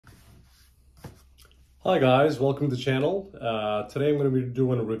Hi guys, welcome to the channel. Today I'm going to be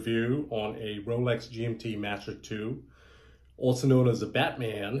doing a review on a Rolex GMT Master 2, also known as the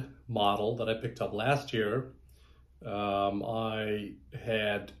Batman model that I picked up last year. I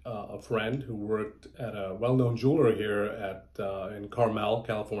had a friend who worked at a well-known jeweler here in Carmel,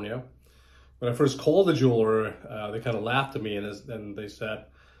 California. When I first called the jeweler, they kind of laughed at me and they said,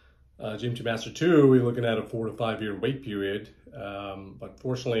 GMT Master 2, we're looking at a 4 to 5 year wait period. But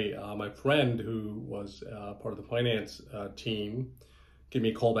fortunately, my friend who was part of the finance team gave me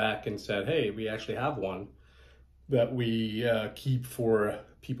a call back and said, hey, we actually have one that we keep for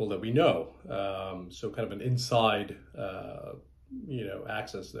people that we know. So kind of an inside,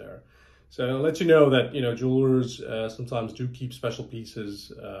 access there. So I'll let you know that, jewelers sometimes do keep special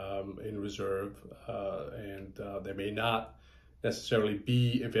pieces in reserve and they may not necessarily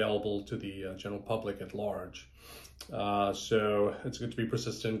be available to the general public at large. So it's good to be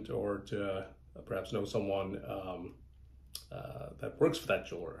persistent or to perhaps know someone that works for that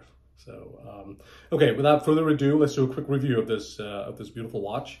jeweler. So, okay, without further ado, let's do a quick review of this beautiful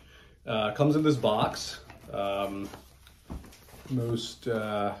watch. Comes in this box. Most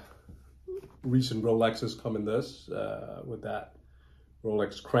recent Rolexes come in this with that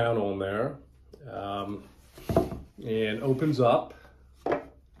Rolex crown on there. And opens up.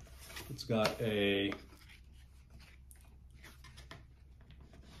 It's got a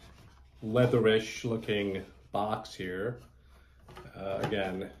leatherish looking box here.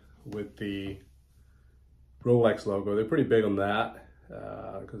 Again, with the Rolex logo. They're pretty big on that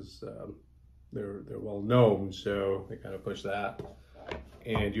because they're well known, so they kind of push that.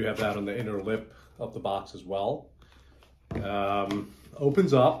 And you have that on the inner lip of the box as well.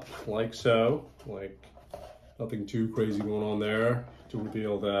 Opens up like so, like nothing too crazy going on there to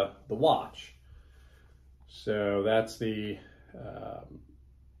reveal the watch. So that's the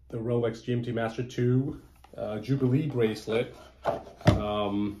Rolex GMT Master 2 Jubilee bracelet.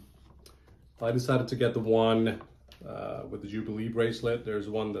 I decided to get the one with the Jubilee bracelet. There's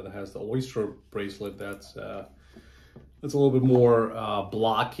one that has the Oyster bracelet that's a little bit more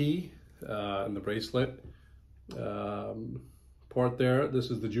blocky in the bracelet part there. This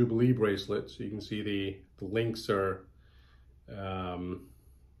is the Jubilee bracelet, so you can see the links are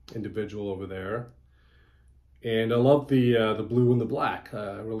individual over there. And I love the blue and the black.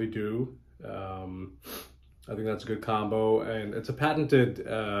 I really do. I think that's a good combo, and it's a patented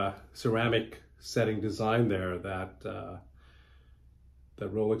ceramic setting design there that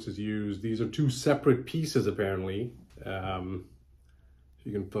that Rolex has used. These are two separate pieces apparently. You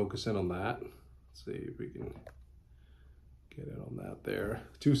can focus in on that. Let's see if we can get it on that there.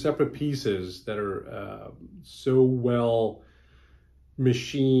 Two separate pieces that are so well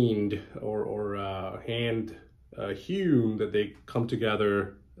machined or hand hewn that they come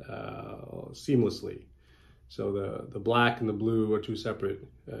together seamlessly. So the black and the blue are two separate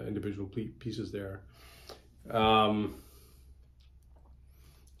individual pieces there. So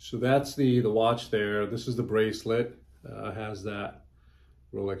that's the watch there. This is the bracelet. Has that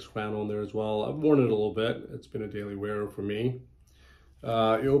Rolex crown on there as well. I've worn it a little bit. It's been a daily wearer for me.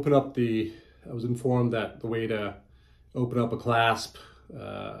 You open up I was informed that the way to open up a clasp,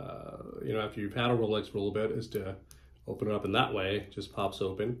 after you've had a Rolex for a little bit, is to open it up in that way. It just pops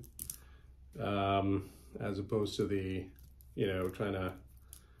open. As opposed to the, trying to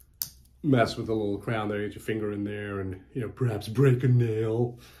mess with the little crown there, get your finger in there and, perhaps break a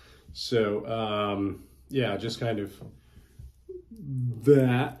nail. So, yeah, just kind of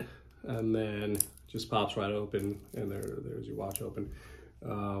that, and then just pops right open, and there's your watch open.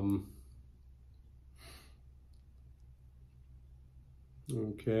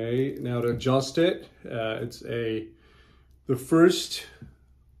 Okay, now to adjust it, it's the first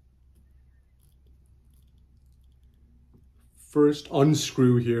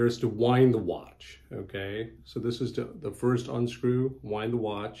unscrew here is to wind the watch. Okay, so this is the first unscrew, wind the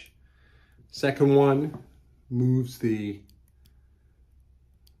watch. Second one moves the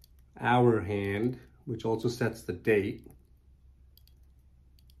hour hand, which also sets the date.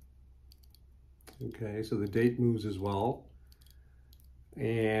 Okay, so the date moves as well.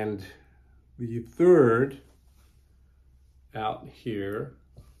 And the third out here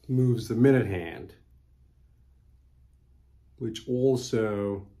moves the minute hand, which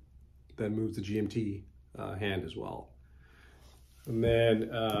also then moves the GMT hand as well. And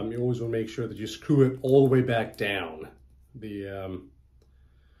then you always want to make sure that you screw it all the way back down. You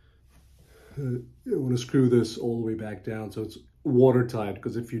want to screw this all the way back down so it's watertight,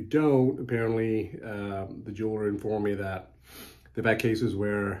 because if you don't, apparently the jeweler informed me that they've had cases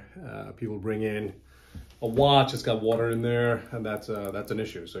where people bring in a watch, it's got water in there, and that's an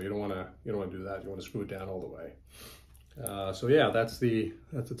issue. So you don't want to do that. You want to screw it down all the way. So yeah, that's the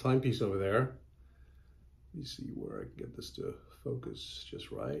timepiece over there. Let me see where I can get this to focus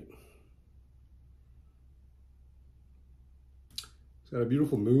just right. It's got a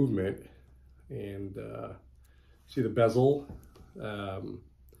beautiful movement, and see the bezel,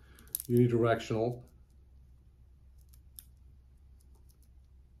 unidirectional.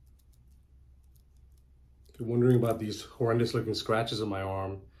 If you're wondering about these horrendous looking scratches on my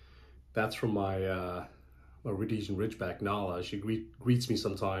arm, that's from my Rhodesian Ridgeback Nala. She greets me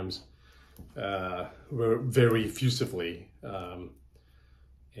sometimes very effusively,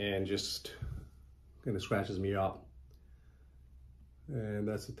 and just kind of scratches me up. And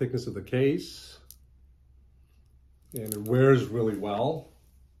that's the thickness of the case, and it wears really well.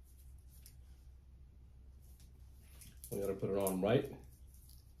 I gotta put it on right.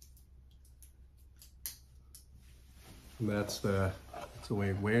 And that's the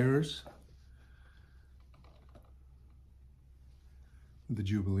way it wears. The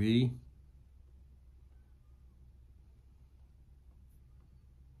Jubilee.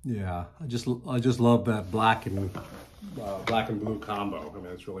 Yeah, I just love that black and blue combo. I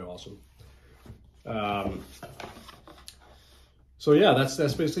mean, it's really awesome. So yeah, that's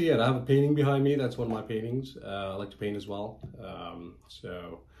basically it. I have a painting behind me. That's one of my paintings. I like to paint as well.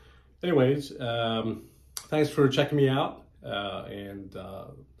 So anyways, thanks for checking me out. And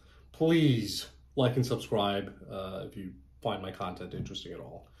please like and subscribe if you find my content interesting at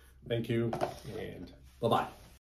all. Thank you, and bye-bye.